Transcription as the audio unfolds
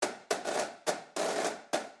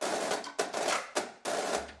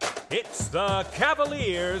It's the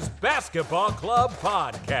Cavaliers Basketball Club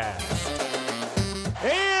Podcast.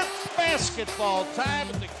 It's basketball time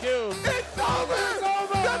at the Cube. It's over! It's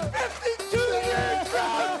over! The 52-year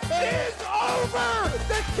drought is over!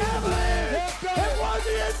 The Cavaliers have won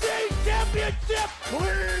the NBA championship!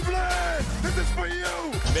 Cleveland! This is for you!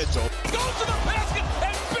 Mitchell Goes to the basket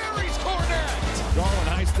and buries Cornette. Garland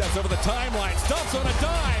high steps over the timeline, stumps on a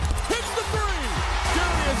dime, hits the three!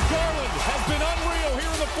 Darius Garland has been unreal here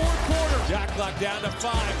in the fourth quarter. Shot clock down to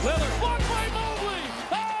 5. Lillard blocked by Mobley.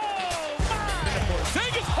 Oh, my!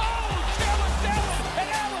 Take it home! Challenge Allen, and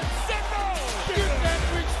Allen said no! Get that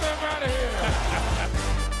big stuff out of here.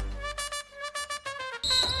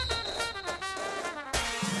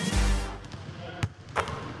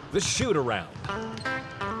 The shoot-around.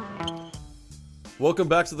 Welcome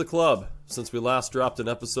back to the club. Since we last dropped an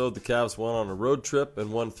episode, the Cavs went on a road trip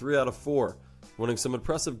and won 3 out of 4, winning some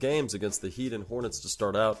impressive games against the Heat and Hornets to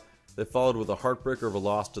start out. They followed with a heartbreaker of a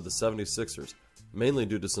loss to the 76ers, mainly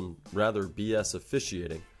due to some rather BS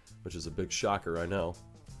officiating, which is a big shocker, I know.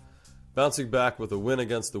 Bouncing back with a win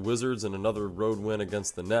against the Wizards and another road win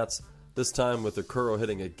against the Nets, this time with Okoro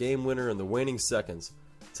hitting a game winner in the waning seconds.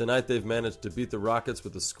 Tonight they've managed to beat the Rockets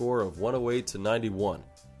with a score of 108-91.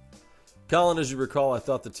 Colin, as you recall, I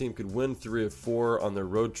thought the team could win 3 of 4 on their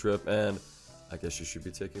road trip, and I guess you should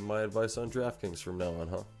be taking my advice on DraftKings from now on,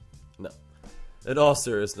 huh? No. In all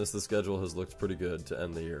seriousness, the schedule has looked pretty good to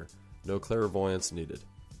end the year. No clairvoyance needed.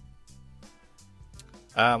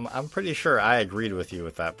 I'm pretty sure I agreed with you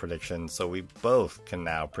with that prediction, so we both can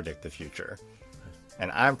now predict the future.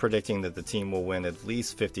 And I'm predicting that the team will win at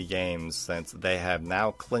least 50 games since they have now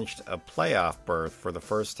clinched a playoff berth for the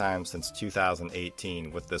first time since 2018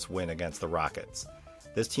 with this win against the Rockets.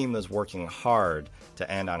 This team is working hard to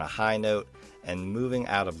end on a high note, and moving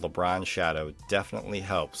out of LeBron's shadow definitely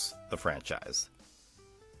helps the franchise.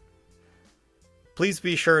 Please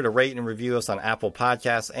be sure to rate and review us on Apple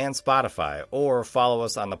Podcasts and Spotify, or follow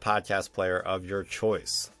us on the podcast player of your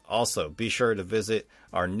choice. Also, be sure to visit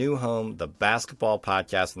our new home, the Basketball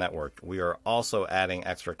Podcast Network. We are also adding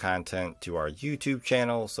extra content to our YouTube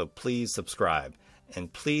channel, so please subscribe.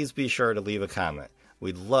 And please be sure to leave a comment.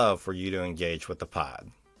 We'd love for you to engage with the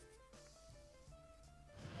pod.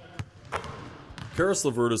 Karis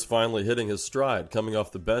LeVert is finally hitting his stride, coming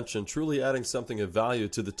off the bench and truly adding something of value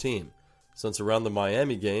to the team. Since around the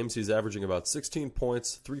Miami games, he's averaging about 16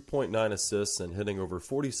 points, 3.9 assists, and hitting over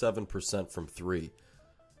 47% from 3.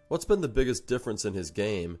 What's been the biggest difference in his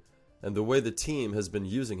game and the way the team has been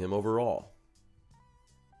using him overall?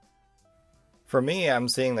 For me, I'm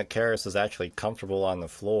seeing that Karis is actually comfortable on the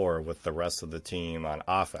floor with the rest of the team on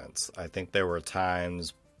offense. I think there were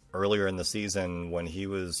times earlier in the season when he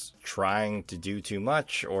was trying to do too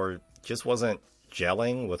much or just wasn't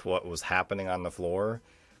gelling with what was happening on the floor.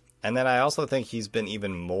 And then I also think he's been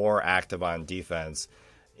even more active on defense.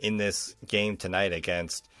 In this game tonight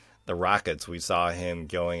against the Rockets, we saw him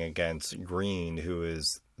going against Green, who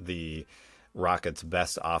is the Rockets'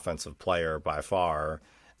 best offensive player by far.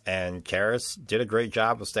 And Karis did a great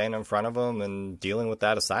job of staying in front of him and dealing with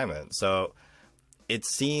that assignment. So it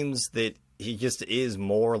seems that he just is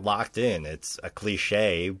more locked in. It's a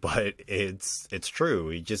cliche, but it's true.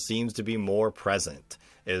 He just seems to be more present,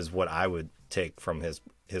 is what I would take from his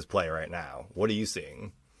play right now. What are you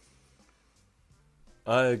seeing?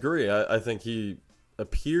 I agree. I think he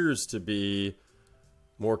appears to be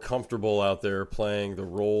more comfortable out there playing the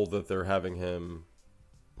role that they're having him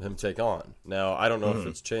take on. Now, I don't know if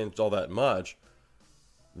it's changed all that much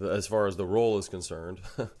as far as the role is concerned,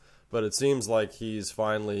 but it seems like he's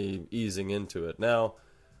finally easing into it. Now,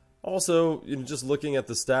 also, just looking at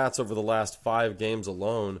the stats over the last 5 games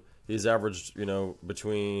alone, he's averaged,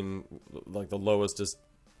 between like the lowest is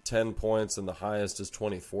 10 points and the highest is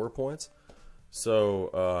 24 points.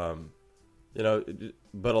 So,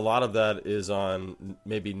 but a lot of that is on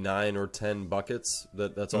maybe 9 or 10 buckets.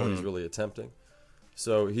 That's all he's really attempting.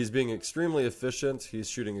 So he's being extremely efficient. He's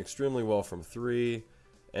shooting extremely well from 3,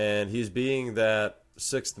 and he's being that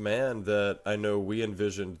 6th man that I know we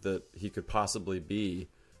envisioned that he could possibly be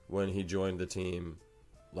when he joined the team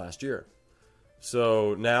last year.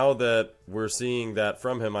 So now that we're seeing that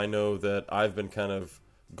from him, I know that I've been kind of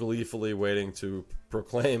gleefully waiting to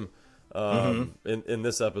proclaim in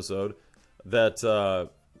this episode that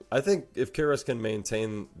I think if Karis can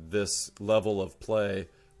maintain this level of play,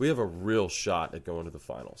 we have a real shot at going to the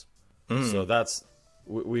finals. So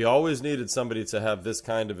we always needed somebody to have this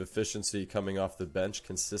kind of efficiency coming off the bench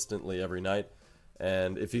consistently every night.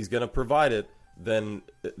 And if he's going to provide it, then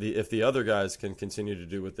if the other guys can continue to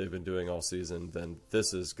do what they've been doing all season, then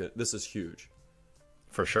this is huge.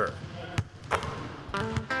 For sure.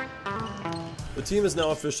 The team is now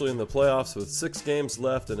officially in the playoffs with 6 games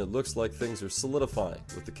left, and it looks like things are solidifying,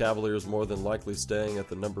 with the Cavaliers more than likely staying at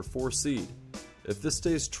the number 4 seed. If this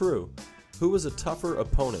stays true, who is a tougher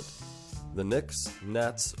opponent? The Knicks,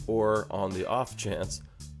 Nets, or, on the off chance,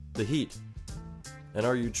 the Heat? And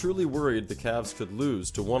are you truly worried the Cavs could lose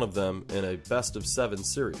to one of them in a best-of-7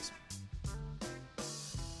 series?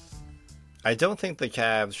 I don't think the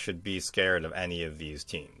Cavs should be scared of any of these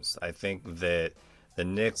teams. I think that the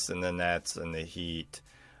Knicks and the Nets and the Heat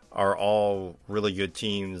are all really good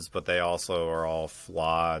teams, but they also are all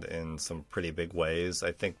flawed in some pretty big ways.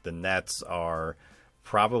 I think the Nets are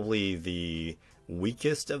probably the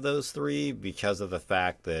weakest of those three because of the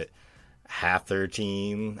fact that half their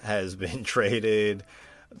team has been traded.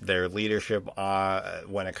 Their leadership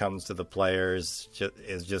when it comes to the players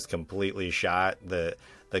is just completely shot. The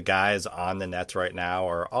guys on the Nets right now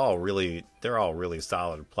are all really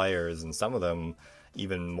solid players, and some of them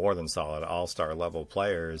even more than solid, all-star level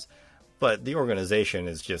players. But the organization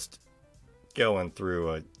is just going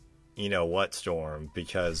through a you-know-what storm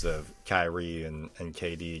because of Kyrie and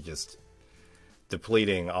KD just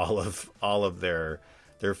depleting all of their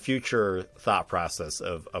future thought process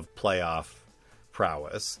of playoff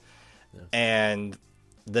prowess. Yeah. And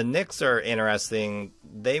the Knicks are interesting.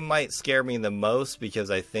 They might scare me the most because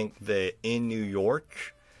I think that in New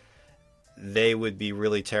York, they would be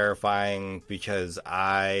really terrifying because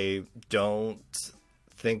I don't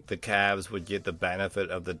think the Cavs would get the benefit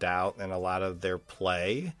of the doubt in a lot of their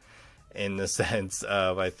play, in the sense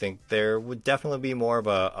of I think there would definitely be more of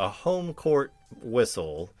a home court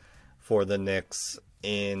whistle for the Knicks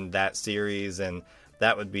in that series, and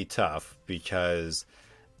that would be tough because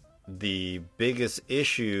the biggest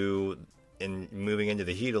issue in moving into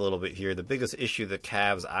the Heat a little bit here, the biggest issue the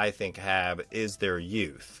Cavs I think have is their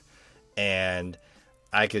youth. And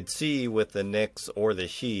I could see with the Knicks or the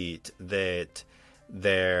Heat that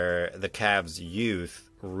the Cavs' youth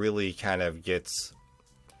really kind of gets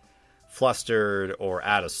flustered or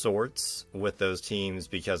out of sorts with those teams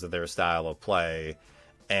because of their style of play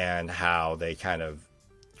and how they kind of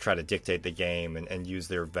try to dictate the game and use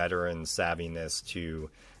their veteran savviness to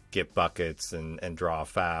get buckets and draw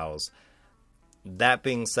fouls. That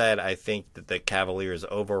being said, I think that the Cavaliers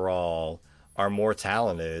overall are more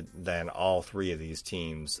talented than all three of these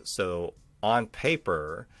teams. So on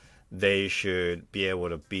paper, they should be able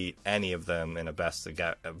to beat any of them in a best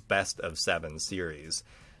of 7 series.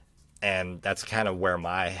 And that's kind of where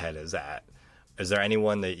my head is at. Is there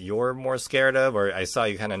anyone that you're more scared of? Or I saw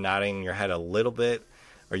you kind of nodding your head a little bit.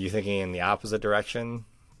 Are you thinking in the opposite direction?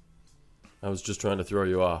 I was just trying to throw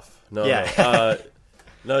you off. No, yeah.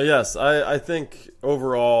 No, yes. I think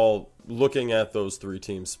overall, looking at those 3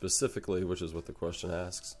 teams specifically, which is what the question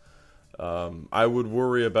asks, I would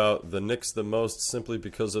worry about the Knicks the most simply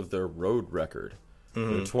because of their road record.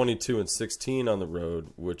 Mm-hmm. They're 22-16 on the road,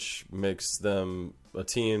 which makes them a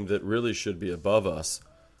team that really should be above us.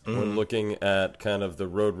 Mm-hmm. When looking at kind of the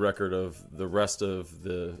road record of the rest of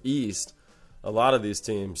the East, a lot of these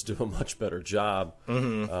teams do a much better job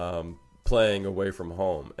playing away from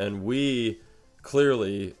home. And we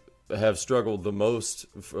clearly have struggled the most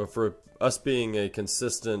for us being a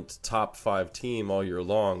consistent top 5 team all year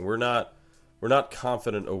long. We're not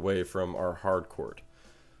confident away from our hard court.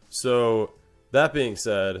 So that being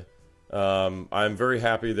said, I'm very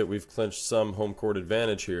happy that we've clinched some home court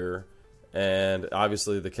advantage here. And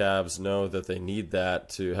obviously the Cavs know that they need that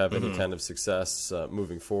to have any kind of success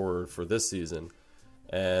moving forward for this season.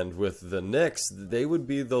 And with the Knicks, they would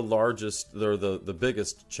be the largest, or the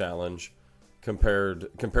biggest challenge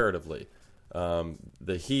comparatively.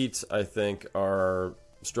 The Heat, I think, are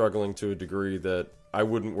struggling to a degree that I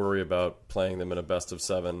wouldn't worry about playing them in a best of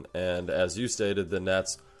 7. And as you stated, the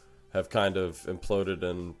Nets have kind of imploded,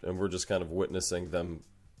 and we're just kind of witnessing them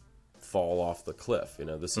fall off the cliff. You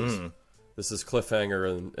know, this is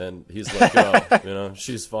cliffhanger, and he's let go. You know,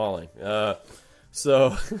 she's falling.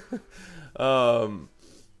 So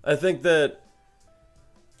I think that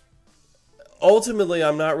ultimately,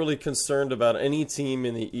 I'm not really concerned about any team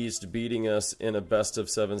in the East beating us in a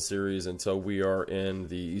best-of-7 series until we are in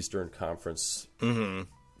the Eastern Conference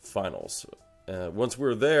Finals. Once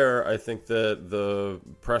we're there, I think that the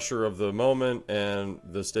pressure of the moment and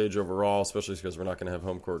the stage overall, especially because we're not going to have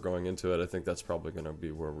home court going into it, I think that's probably going to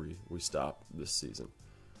be where we stop this season.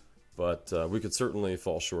 But we could certainly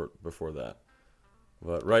fall short before that.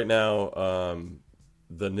 But right now,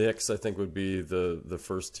 the Knicks, I think, would be the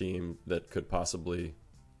first team that could possibly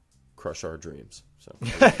crush our dreams. So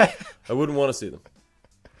I wouldn't want to see them.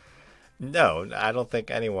 No, I don't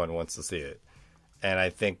think anyone wants to see it. And I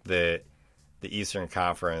think that the Eastern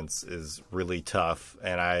Conference is really tough,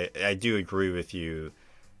 and I do agree with you.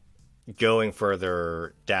 Going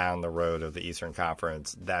further down the road of the Eastern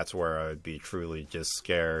Conference, that's where I would be truly just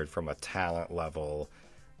scared from a talent level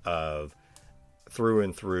of through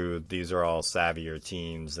and through. These are all savvier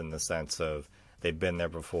teams in the sense of they've been there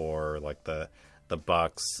before, like the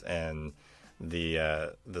Bucks and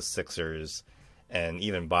the Sixers and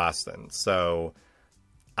even Boston. So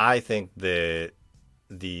I think that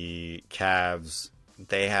the Cavs,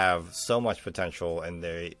 they have so much potential, and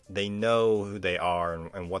they know who they are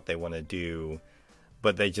and what they want to do,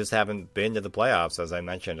 but they just haven't been to the playoffs, as I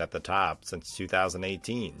mentioned at the top, since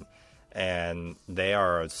 2018. And they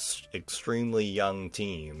are an extremely young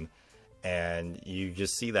team, and you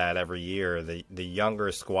just see that every year. The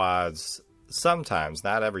younger squads sometimes,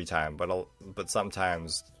 not every time, but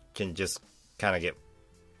sometimes can just kind of get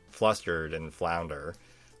flustered and flounder.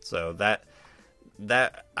 So that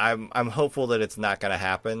I'm hopeful that it's not going to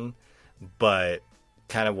happen, but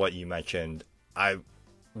kind of what you mentioned, I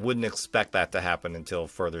wouldn't expect that to happen until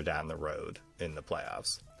further down the road in the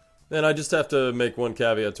playoffs. And I just have to make one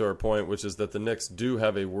caveat to our point, which is that the Knicks do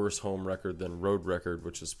have a worse home record than road record,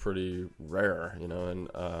 which is pretty rare, and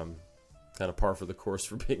kind of par for the course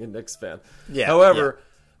for being a Knicks fan. Yeah. However,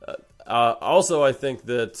 also I think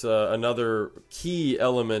that another key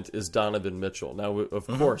element is Donovan Mitchell. Now, of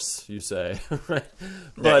course, you say, right?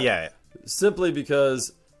 But simply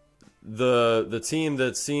because the team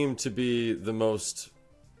that seemed to be the most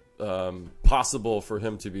possible for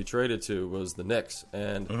him to be traded to was the Knicks,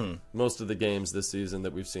 and most of the games this season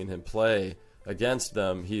that we've seen him play against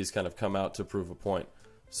them, he's kind of come out to prove a point.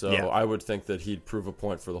 So I would think that he'd prove a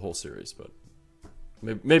point for the whole series, but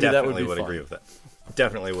maybe that would be fun. Agree with that.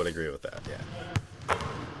 Definitely would agree with that. Yeah.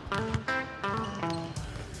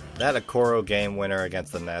 That Okoro game winner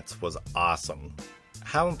against the Nets was awesome.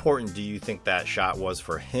 How important do you think that shot was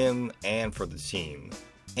for him and for the team?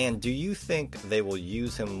 And do you think they will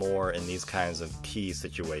use him more in these kinds of key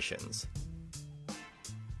situations?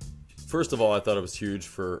 First of all, I thought it was huge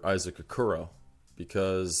for Isaac Okoro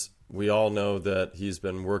because we all know that he's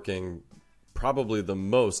been working probably the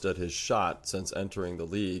most at his shot since entering the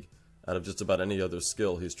league out of just about any other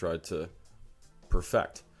skill he's tried to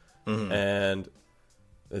perfect. And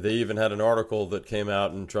they even had an article that came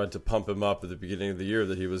out and tried to pump him up at the beginning of the year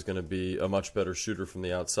that he was going to be a much better shooter from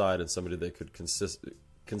the outside and somebody they could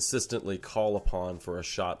consistently call upon for a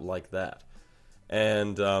shot like that.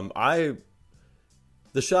 And the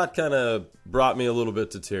shot kind of brought me a little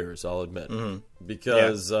bit to tears, I'll admit,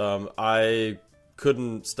 because I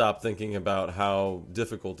couldn't stop thinking about how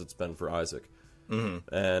difficult it's been for Isaac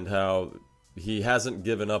and how he hasn't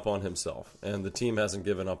given up on himself, and the team hasn't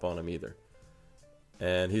given up on him either.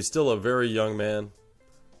 And he's still a very young man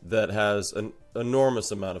that has an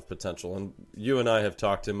enormous amount of potential. And you and I have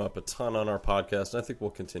talked him up a ton on our podcast, and I think we'll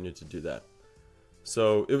continue to do that.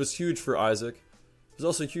 So it was huge for Isaac. It was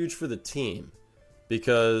also huge for the team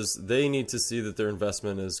because they need to see that their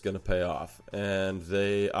investment is going to pay off. And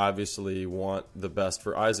they obviously want the best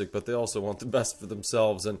for Isaac, but they also want the best for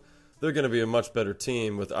themselves. And they're going to be a much better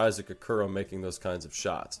team with Isaac Okoro making those kinds of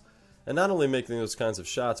shots. And not only making those kinds of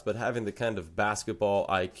shots, but having the kind of basketball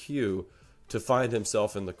IQ to find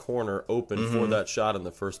himself in the corner open for that shot in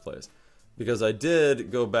the first place. Because I did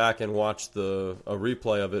go back and watch a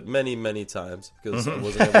replay of it many, many times because I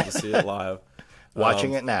wasn't able to see it live.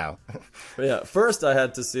 Watching it now. First I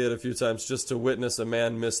had to see it a few times just to witness a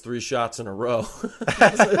man miss 3 shots in a row.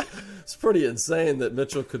 It's pretty insane that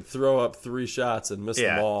Mitchell could throw up 3 shots and miss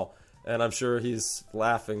them all. And I'm sure he's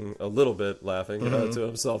laughing a little bit, to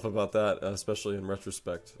himself about that, especially in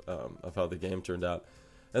retrospect of how the game turned out.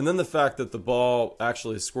 And then the fact that the ball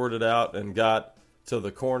actually squirted out and got to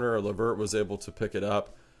the corner, LeVert was able to pick it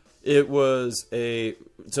up. It was to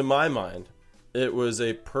my mind, it was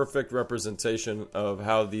a perfect representation of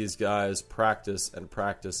how these guys practice and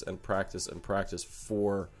practice and practice and practice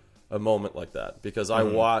for a moment like that. Because I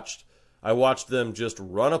watched them just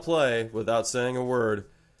run a play without saying a word,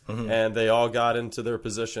 and they all got into their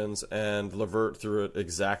positions, and LeVert threw it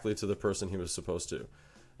exactly to the person he was supposed to.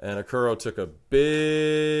 And Okoro took a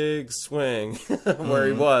big swing where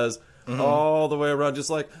he was all the way around, just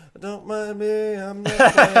like, don't mind me, I'm not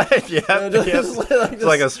It's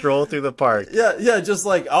like a stroll through the park. Yeah, just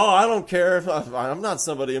like, I don't care if I'm not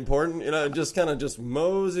somebody important, just kind of just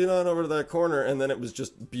moseying on over to that corner. And then it was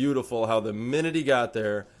just beautiful how the minute he got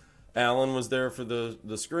there, Allen was there for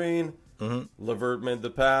the screen, LeVert made the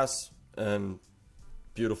pass, and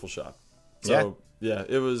beautiful shot. So,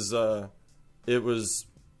 it was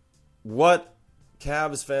what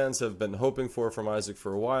Cavs fans have been hoping for from Isaac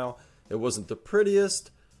for a while. It wasn't the prettiest,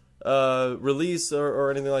 release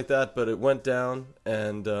or anything like that, but it went down,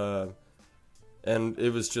 and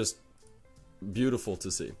it was just beautiful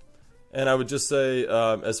to see. And I would just say,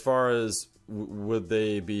 as far as would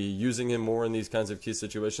they be using him more in these kinds of key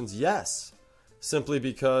situations? Yes, simply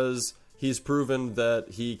because he's proven that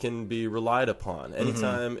he can be relied upon.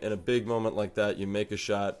 Anytime in a big moment like that you make a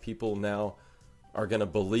shot, people now are going to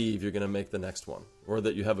believe you're going to make the next one, or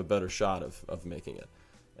that you have a better shot of making it.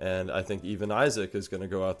 And I think even Isaac is going to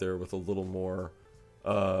go out there with a little more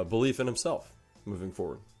belief in himself moving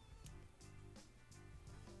forward.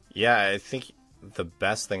 Yeah, I think the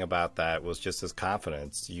best thing about that was just his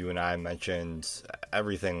confidence. You and I mentioned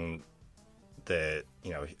everything that,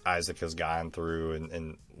 Isaac has gone through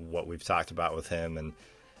and what we've talked about with him.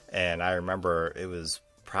 And I remember it was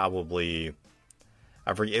probably,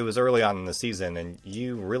 it was early on in the season, and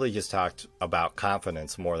you really just talked about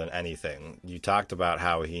confidence more than anything. You talked about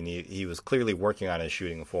how he was clearly working on his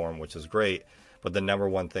shooting form, which is great, but the number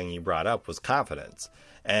one thing you brought up was confidence.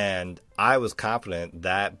 And I was confident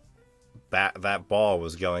that that ball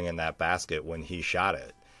was going in that basket when he shot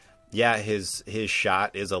it. Yeah, his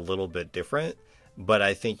shot is a little bit different, but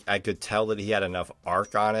I think I could tell that he had enough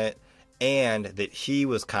arc on it and that he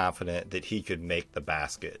was confident that he could make the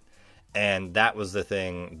basket. And that was the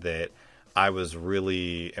thing that I was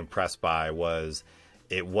really impressed by. Was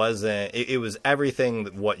it was everything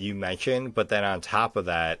what you mentioned, but then on top of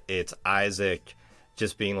that, it's Isaac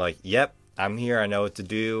just being like, yep, I'm here, I know what to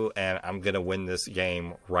do, and I'm going to win this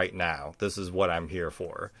game right now. This is what I'm here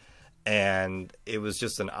for. And it was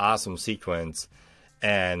just an awesome sequence.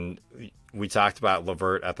 And we talked about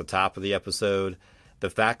LeVert at the top of the episode. The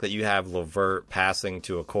fact that you have LeVert passing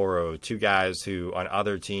to Okoro, two guys who on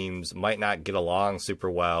other teams might not get along super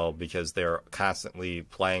well because they're constantly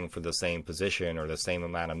playing for the same position or the same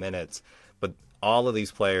amount of minutes. But all of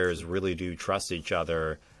these players really do trust each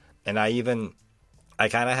other. And I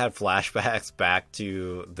kind of had flashbacks back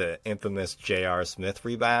to the infamous J.R. Smith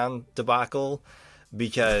rebound debacle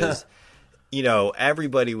because,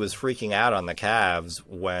 everybody was freaking out on the Cavs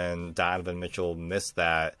when Donovan Mitchell missed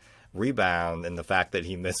that rebound and the fact that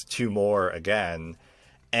he missed two more again.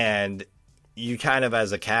 And you kind of,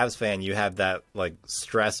 as a Cavs fan, you have that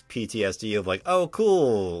stress PTSD of oh,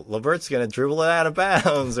 cool, LeVert's going to dribble it out of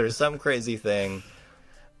bounds or some crazy thing.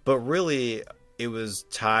 But really, it was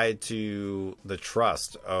tied to the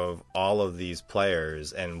trust of all of these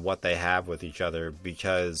players and what they have with each other,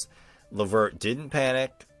 because LeVert didn't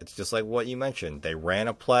panic. It's just like what you mentioned. They ran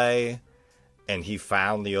a play and he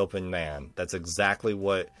found the open man. That's exactly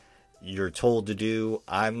what you're told to do.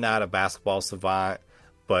 I'm not a basketball savant,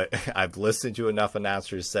 but I've listened to enough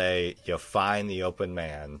announcers say you find the open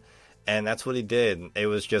man. And that's what he did. It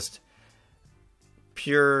was just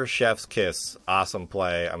pure chef's kiss. Awesome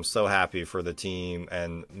play. I'm so happy for the team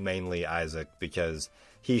and mainly Isaac, because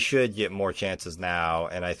he should get more chances now.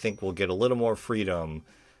 And I think we'll get a little more freedom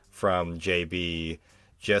from JB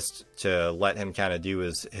just to let him kind of do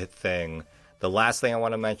his thing. The last thing I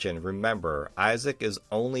want to mention, remember, Isaac is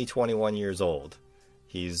only 21 years old.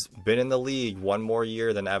 He's been in the league one more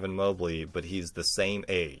year than Evan Mobley, but he's the same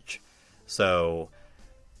age. So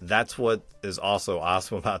that's what is also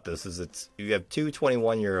awesome about this, is you have two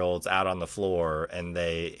 21-year-olds out on the floor and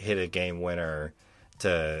they hit a game winner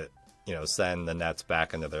to, send the Nets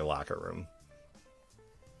back into their locker room.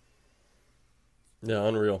 Yeah,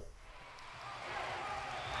 unreal.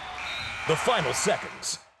 The final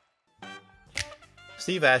seconds.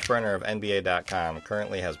 Steve Ashburner of NBA.com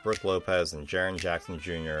currently has Brook Lopez and Jaren Jackson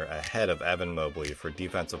Jr. ahead of Evan Mobley for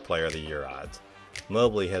Defensive Player of the Year odds.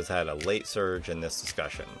 Mobley has had a late surge in this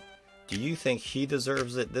discussion. Do you think he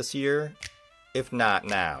deserves it this year? If not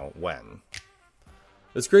now, when?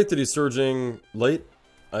 It's great that he's surging late.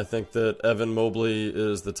 I think that Evan Mobley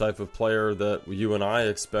is the type of player that you and I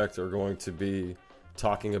expect are going to be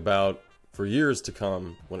talking about for years to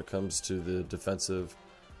come when it comes to the Defensive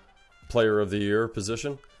Player of the Year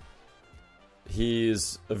position.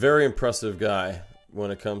 He's a very impressive guy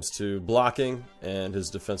when it comes to blocking and his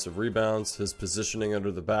defensive rebounds, his positioning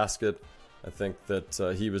under the basket. I think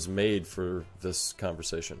that he was made for this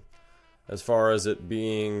conversation. As far as it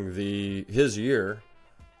being his year,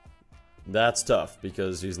 that's tough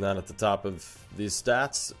because he's not at the top of these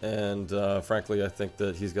stats, and frankly, I think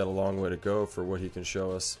that he's got a long way to go for what he can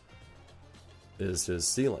show us is his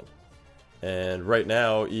ceiling. And right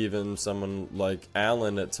now, even someone like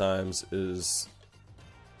Allen at times is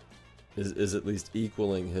at least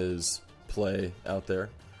equaling his play out there.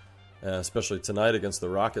 Especially tonight against the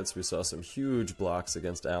Rockets, we saw some huge blocks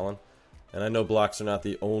against Allen. And I know blocks are not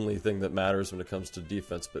the only thing that matters when it comes to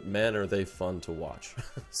defense, but man, are they fun to watch.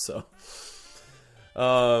 So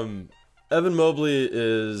Evan Mobley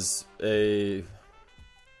is a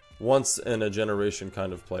once-in-a-generation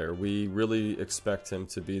kind of player. We really expect him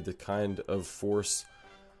to be the kind of force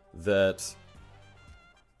that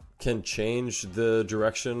can change the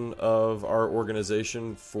direction of our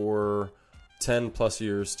organization for 10-plus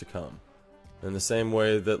years to come. In the same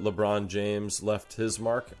way that LeBron James left his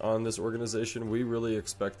mark on this organization, we really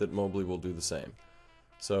expect that Mobley will do the same.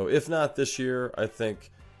 So if not this year, I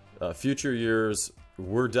think future years,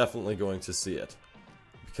 we're definitely going to see it.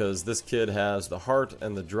 Because this kid has the heart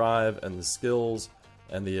and the drive and the skills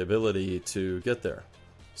and the ability to get there.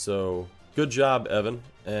 So good job, Evan.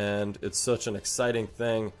 And it's such an exciting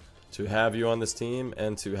thing to have you on this team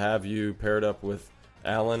and to have you paired up with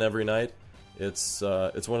Allen every night. It's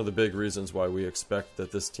one of the big reasons why we expect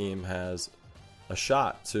that this team has a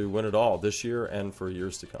shot to win it all this year and for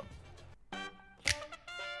years to come.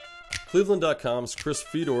 Cleveland.com's Chris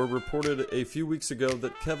Fedor reported a few weeks ago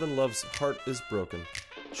that Kevin Love's heart is broken.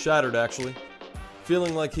 Shattered, actually.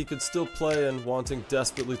 Feeling like he could still play and wanting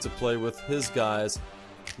desperately to play with his guys,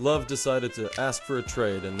 Love decided to ask for a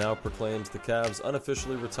trade and now proclaims the Cavs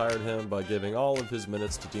unofficially retired him by giving all of his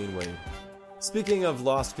minutes to Dean Wade. Speaking of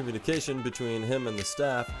lost communication between him and the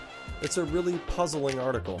staff, it's a really puzzling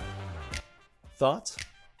article. Thoughts?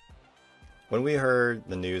 When we heard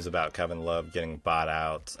the news about Kevin Love getting bought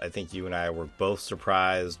out, I think you and I were both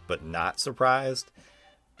surprised, but not surprised,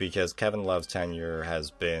 because Kevin Love's tenure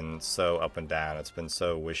has been so up and down. It's been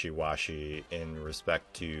so wishy-washy in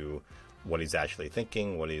respect to what he's actually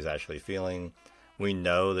thinking, what he's actually feeling. We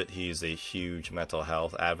know that he's a huge mental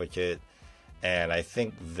health advocate, and I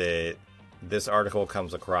think that this article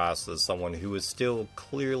comes across as someone who is still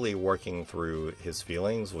clearly working through his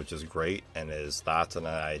feelings, which is great, and his thoughts and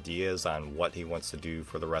ideas on what he wants to do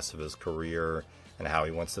for the rest of his career and how he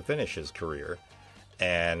wants to finish his career.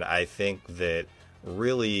 And I think that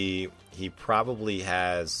really he probably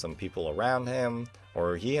has some people around him,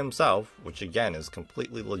 or he himself, which again is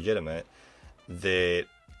completely legitimate, that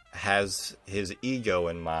has his ego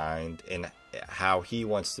in mind in how he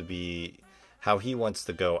wants to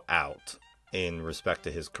go out in respect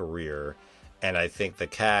to his career. And I think the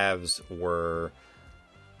Cavs were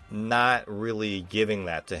not really giving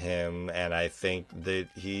that to him, and I think that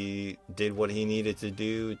he did what he needed to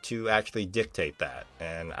do to actually dictate that.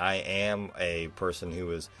 And I am a person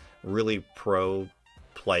who is really pro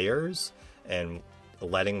players and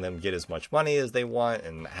letting them get as much money as they want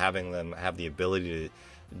and having them have the ability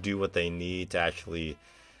to do what they need to actually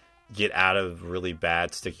get out of really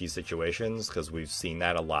bad, sticky situations, because we've seen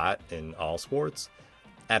that a lot in all sports.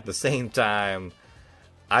 At the same time,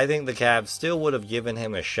 I think the Cavs still would have given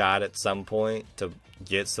him a shot at some point to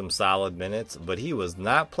get some solid minutes, but he was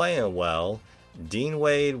not playing well. Dean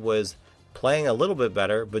Wade was playing a little bit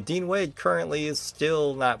better, but Dean Wade currently is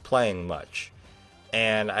still not playing much.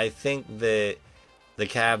 And I think that the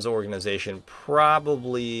Cavs organization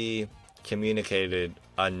probably communicated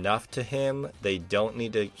enough to him. They don't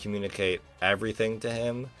need to communicate everything to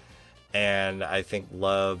him. And I think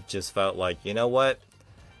Love just felt like, you know what?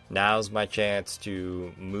 Now's my chance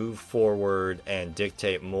to move forward and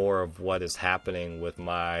dictate more of what is happening with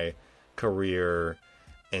my career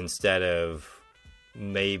instead of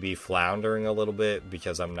maybe floundering a little bit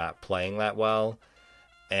because I'm not playing that well.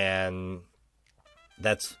 And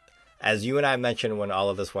that's, as you and I mentioned when all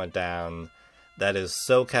of this went down, that is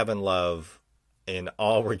so Kevin Love in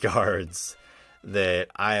all regards, that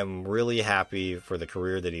I am really happy for the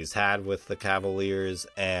career that he's had with the Cavaliers.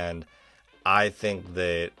 And I think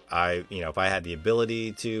that if I had the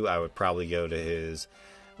ability to, I would probably go to his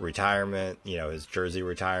retirement, his jersey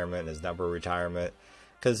retirement, his number retirement,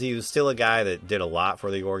 because he was still a guy that did a lot for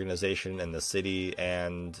the organization and the city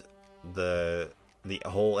and the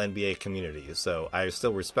whole NBA community. So I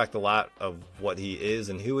still respect a lot of what he is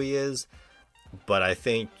and who he is, but I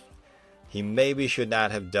think he maybe should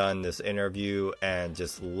not have done this interview and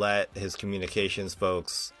just let his communications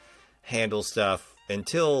folks handle stuff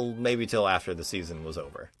until after the season was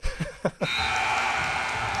over.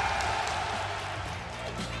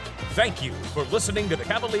 Thank you for listening to the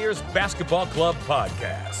Cavaliers Basketball Club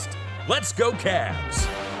podcast. Let's go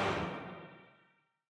Cavs!